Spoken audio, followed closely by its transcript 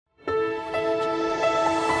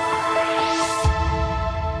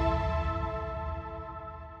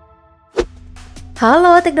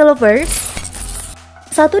Halo TEKNOLOVERS.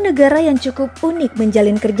 Satu negara yang cukup unik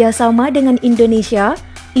menjalin kerjasama dengan Indonesia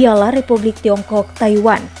ialah Republik Tiongkok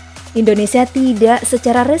Taiwan. Indonesia tidak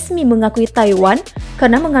secara resmi mengakui Taiwan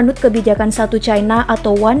karena menganut Kebijakan Satu China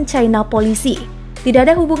atau One China Policy. Tidak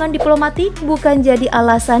ada hubungan diplomatik bukan jadi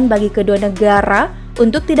alasan bagi kedua negara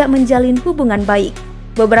untuk tidak menjalin hubungan baik.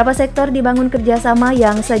 Beberapa sektor dibangun kerjasama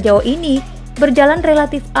yang sejauh ini berjalan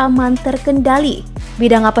relatif aman terkendali.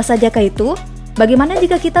 Bidang apa sajakah itu? Bagaimana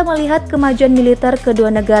jika kita melihat kemajuan militer kedua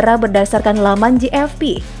negara berdasarkan laman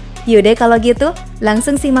JFP? Yaudah kalau gitu,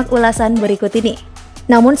 langsung simak ulasan berikut ini.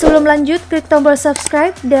 Namun sebelum lanjut, klik tombol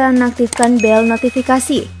subscribe dan aktifkan bel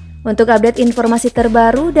notifikasi untuk update informasi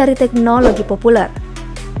terbaru dari Teknologi Populer.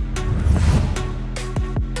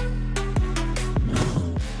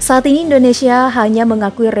 Saat ini Indonesia hanya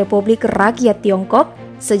mengakui Republik Rakyat Tiongkok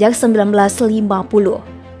sejak 1950.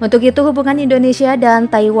 Untuk itu hubungan Indonesia dan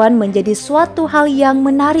Taiwan menjadi suatu hal yang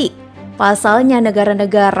menarik. Pasalnya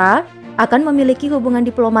negara-negara akan memiliki hubungan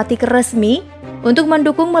diplomatik resmi untuk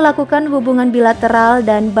mendukung melakukan hubungan bilateral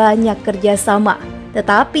dan banyak kerjasama.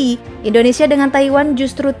 Tetapi Indonesia dengan Taiwan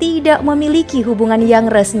justru tidak memiliki hubungan yang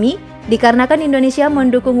resmi dikarenakan Indonesia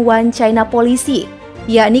mendukung One China Policy,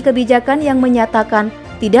 yakni kebijakan yang menyatakan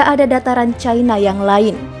tidak ada dataran China yang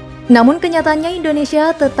lain. Namun kenyataannya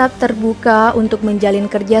Indonesia tetap terbuka untuk menjalin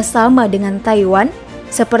kerjasama dengan Taiwan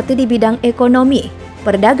seperti di bidang ekonomi,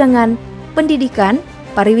 perdagangan, pendidikan,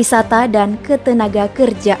 pariwisata, dan ketenaga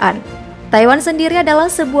kerjaan. Taiwan sendiri adalah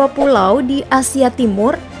sebuah pulau di Asia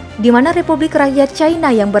Timur di mana Republik Rakyat China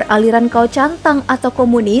yang beraliran kaucantang atau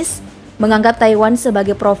komunis menganggap Taiwan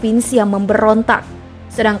sebagai provinsi yang memberontak.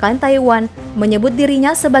 Sedangkan Taiwan menyebut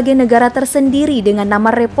dirinya sebagai negara tersendiri dengan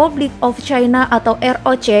nama Republic of China atau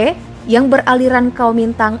ROC yang beraliran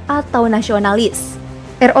Kuomintang atau nasionalis.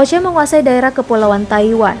 ROC menguasai daerah Kepulauan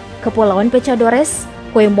Taiwan, Kepulauan Pechadores,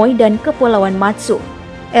 Quemoy, dan Kepulauan Matsu.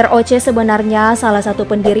 ROC sebenarnya salah satu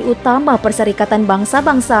pendiri utama Perserikatan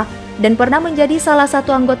Bangsa-Bangsa dan pernah menjadi salah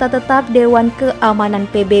satu anggota tetap Dewan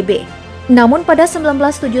Keamanan PBB. Namun pada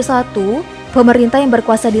 1971, pemerintah yang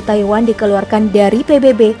berkuasa di Taiwan dikeluarkan dari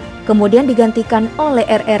PBB, kemudian digantikan oleh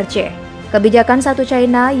RRC. Kebijakan Satu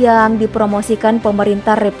China yang dipromosikan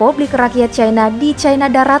pemerintah Republik Rakyat China di China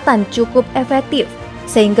daratan cukup efektif,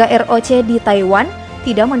 sehingga ROC di Taiwan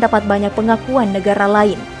tidak mendapat banyak pengakuan negara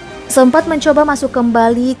lain. Sempat mencoba masuk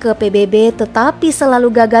kembali ke PBB tetapi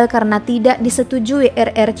selalu gagal karena tidak disetujui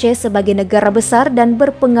RRC sebagai negara besar dan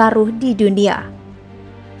berpengaruh di dunia.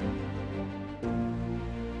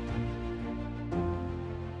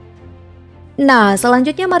 Nah,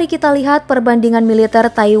 selanjutnya mari kita lihat perbandingan militer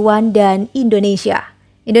Taiwan dan Indonesia.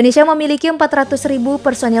 Indonesia memiliki 400.000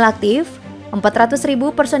 personil aktif,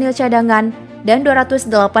 400.000 personil cadangan, dan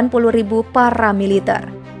 280.000 paramiliter.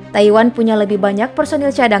 Taiwan punya lebih banyak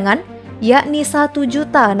personil cadangan, yakni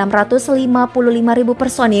 1.655.000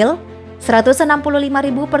 personil,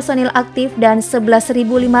 165.000 personil aktif, dan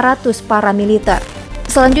 11.500 paramiliter.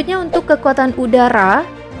 Selanjutnya untuk kekuatan udara,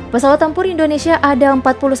 pesawat tempur Indonesia ada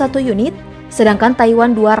 41 unit, sedangkan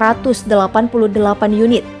Taiwan 288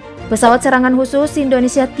 unit. Pesawat serangan khusus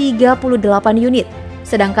Indonesia 38 unit,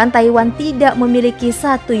 sedangkan Taiwan tidak memiliki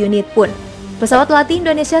 1 unit pun. Pesawat latih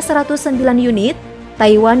Indonesia 109 unit,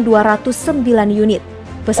 Taiwan 209 unit.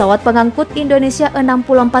 Pesawat pengangkut Indonesia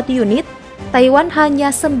 64 unit, Taiwan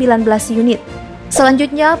hanya 19 unit.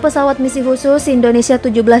 Selanjutnya pesawat misi khusus Indonesia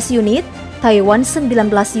 17 unit, Taiwan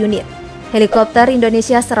 19 unit. Helikopter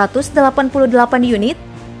Indonesia 188 unit,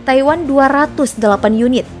 Taiwan 208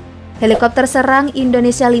 unit. Helikopter serang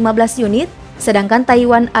Indonesia 15 unit, sedangkan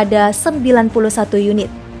Taiwan ada 91 unit.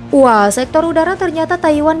 Wah, sektor udara ternyata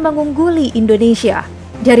Taiwan mengungguli Indonesia.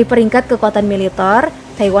 Dari peringkat kekuatan militer,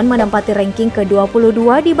 Taiwan menempati ranking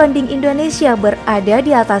ke-22 dibanding Indonesia berada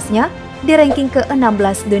di atasnya di ranking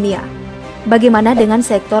ke-16 dunia. Bagaimana dengan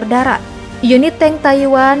sektor darat? Unit tank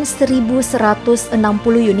Taiwan 1.160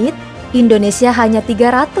 unit, Indonesia hanya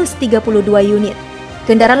 332 unit.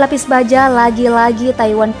 Kendaraan lapis baja lagi-lagi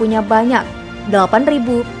Taiwan punya banyak,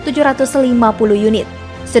 8.750 unit,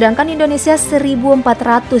 sedangkan Indonesia 1.430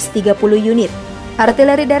 unit.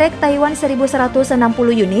 Artileri derek Taiwan 1.160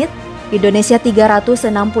 unit, Indonesia 366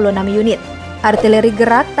 unit. Artileri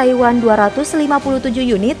gerak Taiwan 257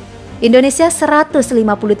 unit, Indonesia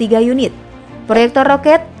 153 unit. Proyektor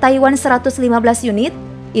roket Taiwan 115 unit,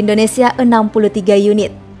 Indonesia 63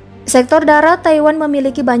 unit. Sektor darat Taiwan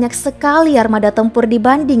memiliki banyak sekali armada tempur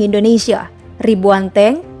dibanding Indonesia. Ribuan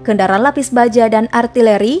tank, kendaraan lapis baja, dan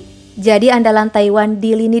artileri jadi andalan Taiwan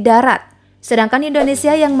di lini darat. Sedangkan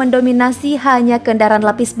Indonesia yang mendominasi hanya kendaraan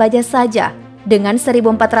lapis baja saja dengan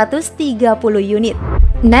 1.430 unit.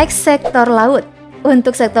 Next, sektor laut.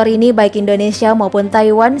 Untuk sektor ini, baik Indonesia maupun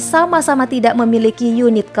Taiwan sama-sama tidak memiliki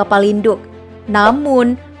unit kapal induk.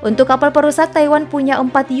 Namun, untuk kapal perusak, Taiwan punya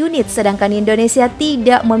 4 unit, sedangkan Indonesia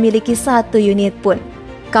tidak memiliki 1 unit pun.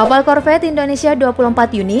 Kapal korvet Indonesia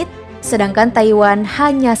 24 unit, sedangkan Taiwan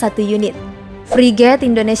hanya 1 unit. Frigate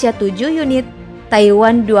Indonesia 7 unit,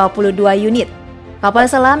 Taiwan 22 unit. Kapal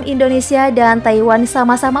selam Indonesia dan Taiwan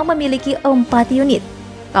sama-sama memiliki 4 unit.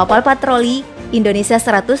 Kapal patroli Indonesia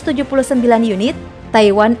 179 unit,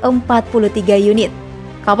 Taiwan 43 unit.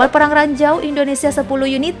 Kapal perang ranjau Indonesia 10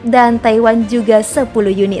 unit dan Taiwan juga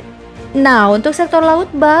 10 unit. Nah, untuk sektor laut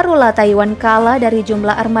barulah Taiwan kalah dari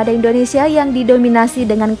jumlah armada Indonesia yang didominasi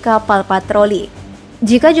dengan kapal patroli.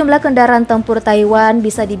 Jika jumlah kendaraan tempur Taiwan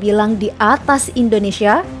bisa dibilang di atas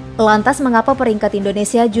Indonesia, lantas mengapa peringkat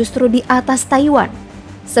Indonesia justru di atas Taiwan?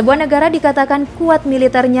 Sebuah negara dikatakan kuat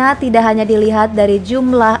militernya tidak hanya dilihat dari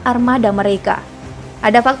jumlah armada mereka.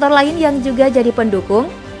 Ada faktor lain yang juga jadi pendukung,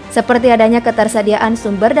 seperti adanya ketersediaan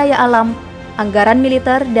sumber daya alam, anggaran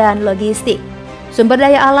militer, dan logistik. Sumber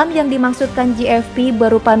daya alam yang dimaksudkan JFP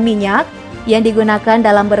berupa minyak yang digunakan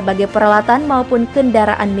dalam berbagai peralatan maupun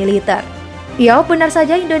kendaraan militer. Ya, benar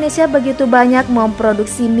saja Indonesia begitu banyak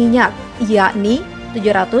memproduksi minyak, yakni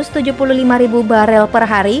 775.000 barel per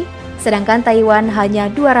hari, sedangkan Taiwan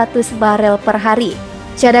hanya 200 barel per hari.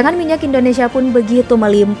 Cadangan minyak Indonesia pun begitu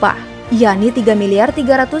melimpah, yakni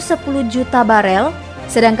 3.310.000.000 barel,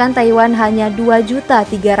 sedangkan Taiwan hanya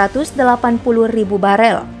 2.380.000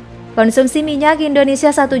 barel. Konsumsi minyak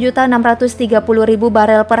Indonesia 1.630.000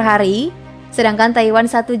 barel per hari, sedangkan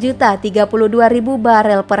Taiwan 1.032.000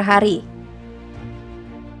 barel per hari.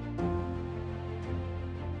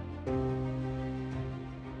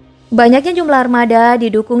 Banyaknya jumlah armada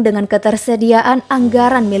didukung dengan ketersediaan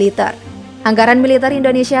anggaran militer. Anggaran militer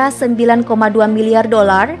Indonesia 9,2 miliar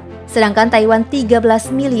dolar, sedangkan Taiwan 13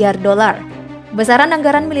 miliar dolar. Besaran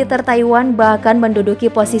anggaran militer Taiwan bahkan menduduki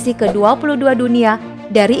posisi ke-22 dunia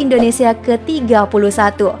dari Indonesia ke-31.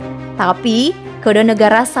 Tapi, kedua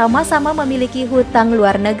negara sama-sama memiliki hutang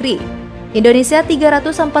luar negeri. Indonesia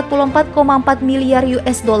 344,4 miliar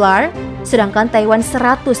US dollar, sedangkan Taiwan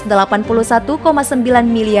 181,9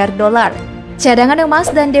 miliar dolar. Cadangan emas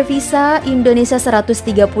dan devisa Indonesia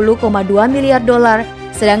 130,2 miliar dolar,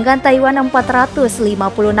 sedangkan Taiwan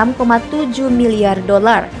 456,7 miliar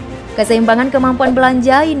dolar. Keseimbangan kemampuan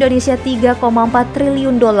belanja Indonesia 3,4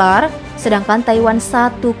 triliun dolar, sedangkan Taiwan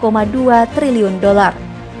 1,2 triliun dolar.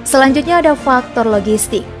 Selanjutnya ada faktor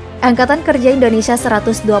logistik. Angkatan kerja Indonesia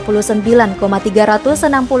 129,366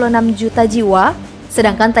 juta jiwa,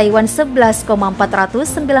 sedangkan Taiwan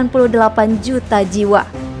 11,498 juta jiwa.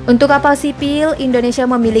 Untuk kapal sipil, Indonesia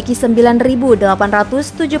memiliki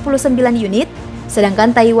 9.879 unit,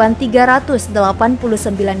 sedangkan Taiwan 389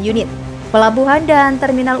 unit. Pelabuhan dan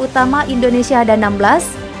terminal utama Indonesia ada 16,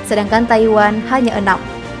 sedangkan Taiwan hanya 6.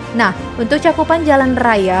 Nah, untuk cakupan jalan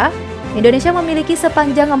raya, Indonesia memiliki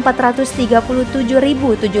sepanjang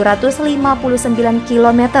 437.759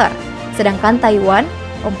 km, sedangkan Taiwan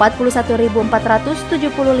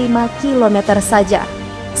 41.475 km saja.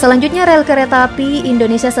 Selanjutnya rel kereta api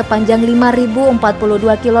Indonesia sepanjang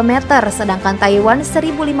 5.042 km, sedangkan Taiwan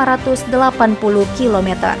 1.580 km.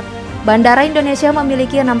 Bandara Indonesia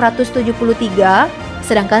memiliki 673,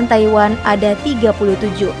 sedangkan Taiwan ada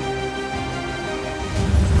 37.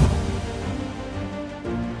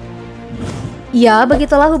 Ya,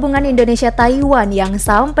 begitulah hubungan Indonesia-Taiwan yang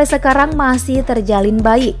sampai sekarang masih terjalin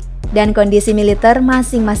baik dan kondisi militer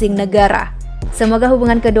masing-masing negara. Semoga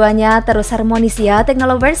hubungan keduanya terus harmonis ya,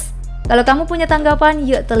 Teknolovers. Kalau kamu punya tanggapan,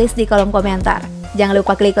 yuk tulis di kolom komentar. Jangan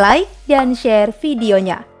lupa klik like dan share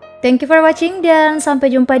videonya. Thank you for watching dan sampai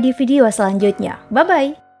jumpa di video selanjutnya.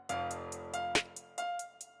 Bye-bye!